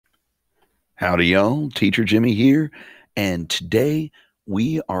Howdy, y'all. Teacher Jimmy here. And today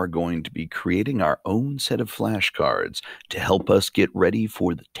we are going to be creating our own set of flashcards to help us get ready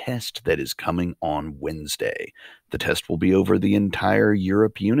for the test that is coming on Wednesday. The test will be over the entire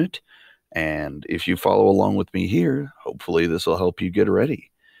Europe unit. And if you follow along with me here, hopefully this will help you get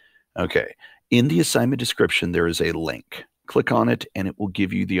ready. Okay. In the assignment description, there is a link. Click on it, and it will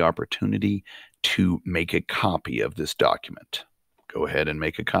give you the opportunity to make a copy of this document. Go ahead and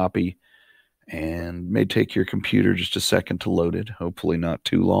make a copy. And may take your computer just a second to load it, hopefully not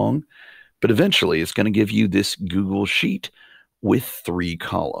too long. But eventually it's going to give you this Google Sheet with 3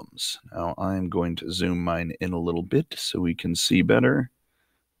 columns. Now I'm going to zoom mine in a little bit so we can see better.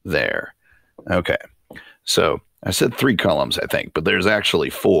 There. Okay. So I said 3 columns, I think, but there's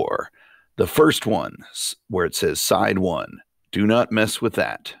actually 4. The first one, where it says side 1, do not mess with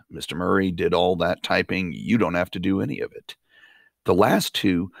that. Mr. Murray did all that typing. You don't have to do any of it. The last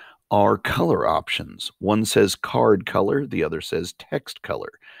 2 are color options. One says card color, the other says text color.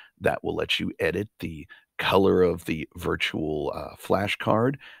 That will let you edit the color of the virtual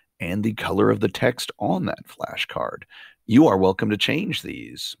flashcard and the color of the text on that flashcard. You are welcome to change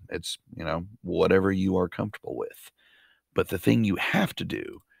these. It's, whatever you are comfortable with. But the thing you have to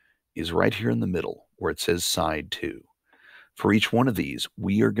do is right here in the middle where it says side 2. For each one of these,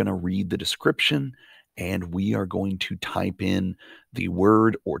 we are going to read the description and we are going to type in the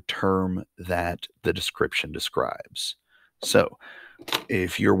word or term that the description describes. So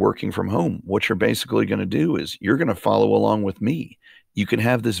if you're working from home, what you're basically going to do is you're going to follow along with me. You can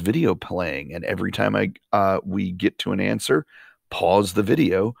have this video playing, and every time we get to an answer, pause the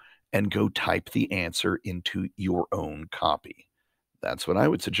video and go type the answer into your own copy. That's what I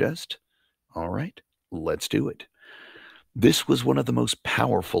would suggest. All right, let's do it. This was one of the most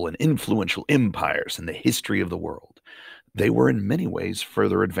powerful and influential empires in the history of the world. They were in many ways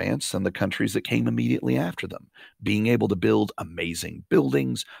further advanced than the countries that came immediately after them, being able to build amazing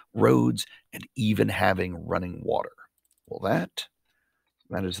buildings, roads, and even having running water. Well, that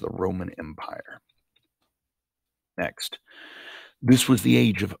is the Roman Empire. Next, this was the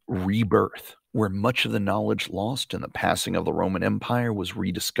age of rebirth, where much of the knowledge lost in the passing of the Roman Empire was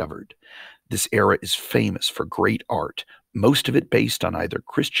rediscovered. This era is famous for great art, most of it based on either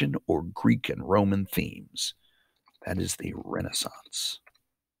Christian or Greek and Roman themes. That is the Renaissance.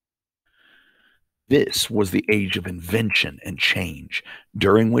 This was the age of invention and change,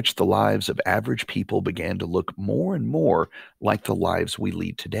 during which the lives of average people began to look more and more like the lives we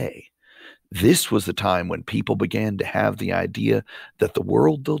lead today. This was the time when people began to have the idea that the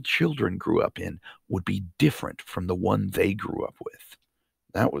world their children grew up in would be different from the one they grew up with.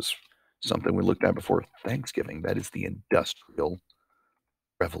 That was something we looked at before Thanksgiving. That is the Industrial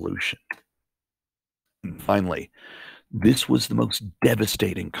Revolution. And finally, this was the most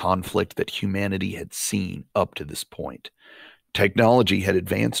devastating conflict that humanity had seen up to this point. Technology had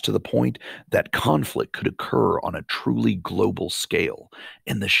advanced to the point that conflict could occur on a truly global scale,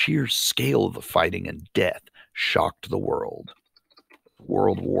 and the sheer scale of the fighting and death shocked the world.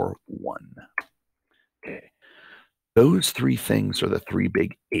 World War I. Okay. Those 3 things are the 3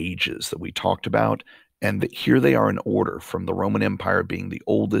 big ages that we talked about, and here they are in order, from the Roman Empire being the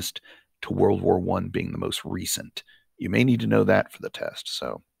oldest to World War I being the most recent. You may need to know that for the test,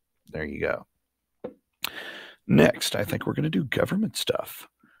 so there you go. Next, I think we're going to do government stuff.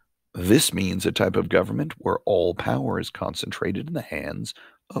 This means a type of government where all power is concentrated in the hands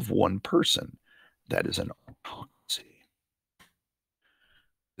of one person. That is an autocracy.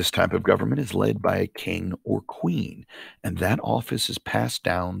 This type of government is led by a king or queen, and that office is passed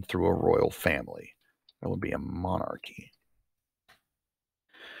down through a royal family. That would be a monarchy.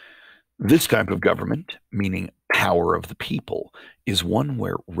 This type of government, meaning power of the people, is one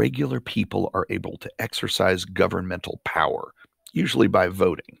where regular people are able to exercise governmental power, usually by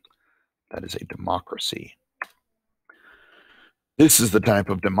voting. That is a democracy. This is the type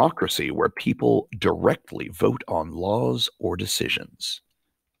of democracy where people directly vote on laws or decisions.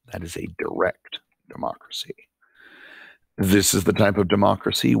 That is a direct democracy. This is the type of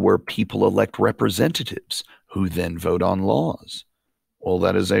democracy where people elect representatives who then vote on laws. Well,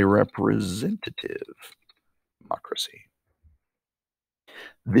 that is a representative democracy.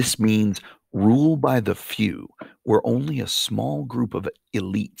 This means rule by the few, where only a small group of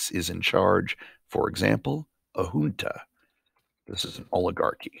elites is in charge. For example, a junta. This is an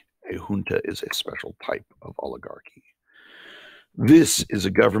oligarchy. A junta is a special type of oligarchy. This is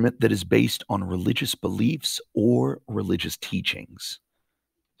a government that is based on religious beliefs or religious teachings.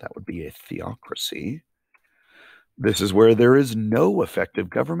 That would be a theocracy. This is where there is no effective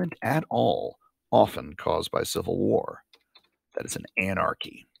government at all, often caused by civil war. That is an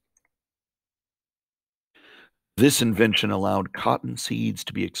anarchy. This invention allowed cotton seeds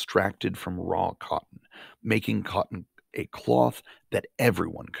to be extracted from raw cotton, making cotton a cloth that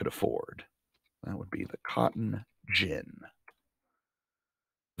everyone could afford. That would be the cotton gin.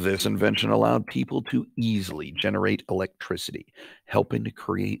 This invention allowed people to easily generate electricity, helping to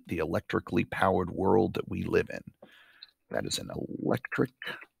create the electrically powered world that we live in. That is an electric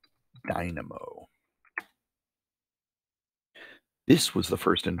dynamo. This was the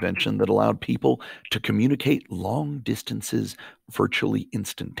first invention that allowed people to communicate long distances virtually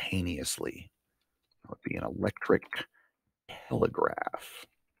instantaneously. That would be an electric telegraph.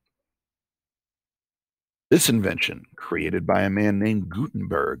 This invention, created by a man named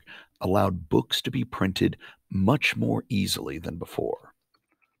Gutenberg, allowed books to be printed much more easily than before.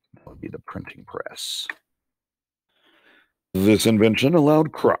 That would be the printing press. This invention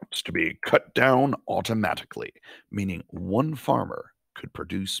allowed crops to be cut down automatically, meaning one farmer could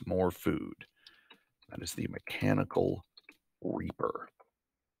produce more food. That is the mechanical reaper.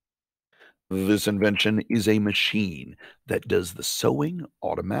 This invention is a machine that does the sewing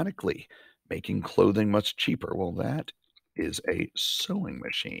automatically, making clothing much cheaper. Well, that is a sewing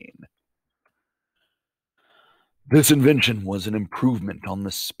machine. This invention was an improvement on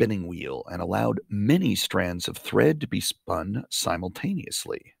the spinning wheel and allowed many strands of thread to be spun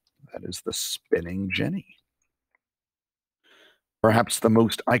simultaneously. That is the spinning jenny. Perhaps the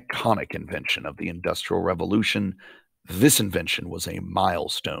most iconic invention of the Industrial Revolution, this invention was a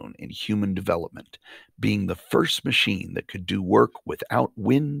milestone in human development, being the first machine that could do work without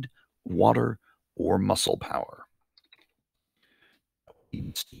wind, water, or muscle power.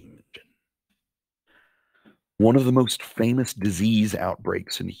 Steam engine. One of the most famous disease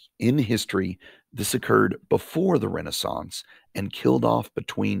outbreaks in history, this occurred before the Renaissance and killed off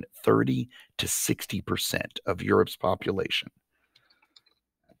between 30 to 60% of Europe's population.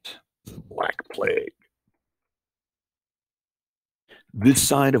 The Black Plague. This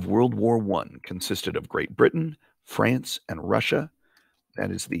side of World War I consisted of Great Britain, France, and Russia.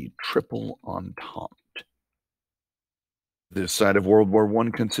 That is the Triple Entente. This side of World War I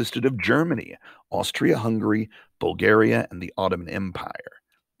consisted of Germany, Austria-Hungary, Bulgaria, and the Ottoman Empire.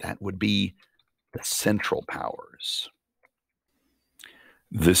 That would be the Central Powers.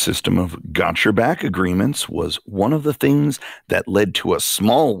 This system of got-your-back agreements was one of the things that led to a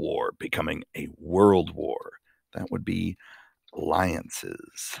small war becoming a world war. That would be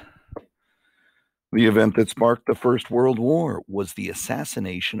alliances. The event that sparked the First World War was the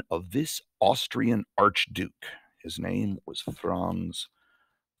assassination of this Austrian Archduke. His name was Franz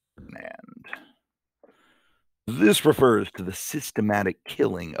Ferdinand. This refers to the systematic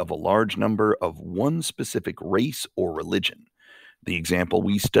killing of a large number of one specific race or religion. The example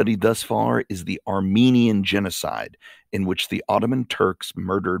we studied thus far is the Armenian genocide, in which the Ottoman Turks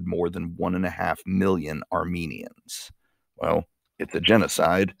murdered more than 1.5 million Armenians. Well, it's a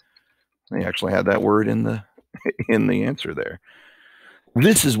genocide. They actually had that word in the answer there.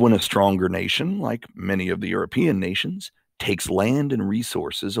 This is when a stronger nation, like many of the European nations, takes land and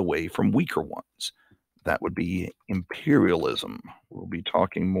resources away from weaker ones. That would be imperialism. We'll be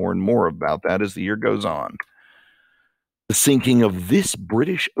talking more and more about that as the year goes on. The sinking of this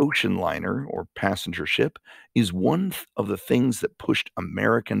British ocean liner or passenger ship is one of the things that pushed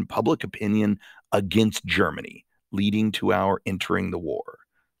American public opinion against Germany, leading to our entering the war.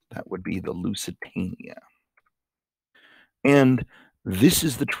 That would be the Lusitania. And this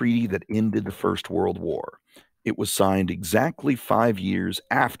is the treaty that ended the First World War. It was signed exactly 5 years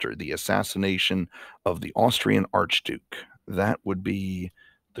after the assassination of the Austrian Archduke. That would be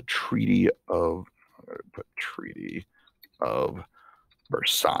the Treaty of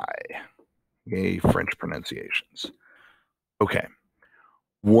Versailles. Yay, French pronunciations. Okay.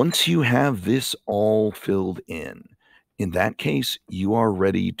 Once you have this all filled in that case, you are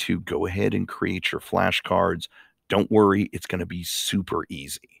ready to go ahead and create your flashcards. Don't worry, it's going to be super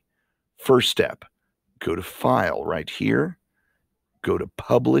easy. First step, go to File right here, go to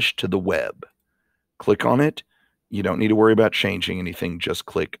Publish to the Web. Click on it. You don't need to worry about changing anything. Just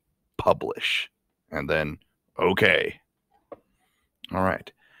click Publish, and then OK. All right.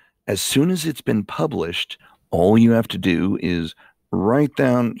 As soon as it's been published, all you have to do is right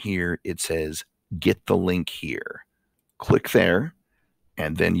down here, it says, get the link here. Click there,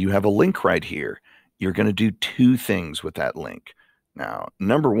 and then you have a link right here. You're going to do two things with that link. Now,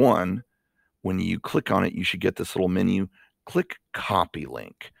 number one, when you click on it, you should get this little menu. Click Copy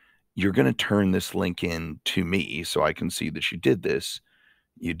Link. You're going to turn this link in to me so I can see that you did this.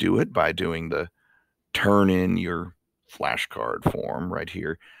 You do it by doing the turn in your flashcard form right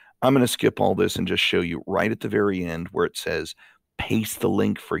here. I'm going to skip all this and just show you right at the very end where it says paste the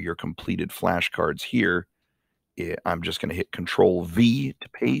link for your completed flashcards here. I'm just going to hit Control V to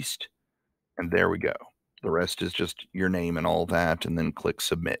paste, and there we go. The rest is just your name and all that, and then click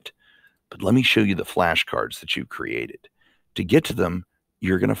Submit. But let me show you the flashcards that you created. To get to them,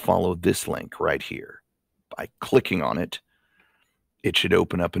 you're going to follow this link right here. By clicking on it, it should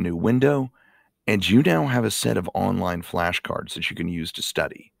open up a new window, and you now have a set of online flashcards that you can use to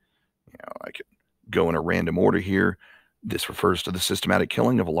study. I could go in a random order here. This refers to the systematic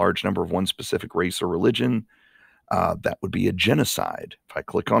killing of a large number of one specific race or religion. That would be a genocide. If I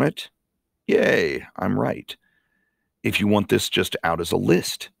click on it, yay, I'm right. If you want this just out as a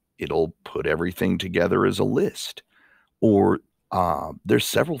list, it'll put everything together as a list. Or there's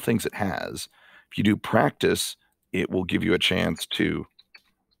several things it has. If you do practice, it will give you a chance to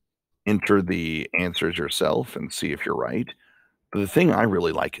enter the answers yourself and see if you're right. But the thing I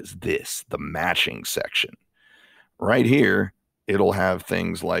really like is this, the matching section. Right here, it'll have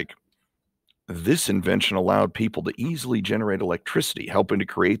things like this invention allowed people to easily generate electricity, helping to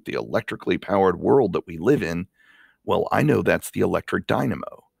create the electrically powered world that we live in. Well, I know that's the electric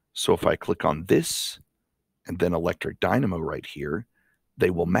dynamo. So if I click on this and then electric dynamo right here, they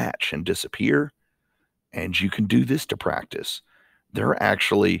will match and disappear. And you can do this to practice. There are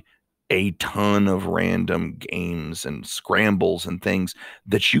actually a ton of random games and scrambles and things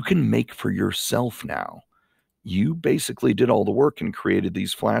that you can make for yourself now. You basically did all the work and created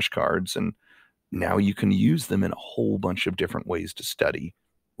these flashcards, and now you can use them in a whole bunch of different ways to study,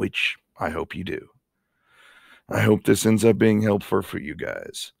 which I hope you do. I hope this ends up being helpful for you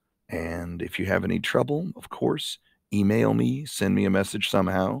guys. And if you have any trouble, of course, email me, send me a message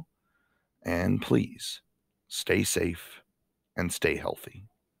somehow, and please stay safe and stay healthy.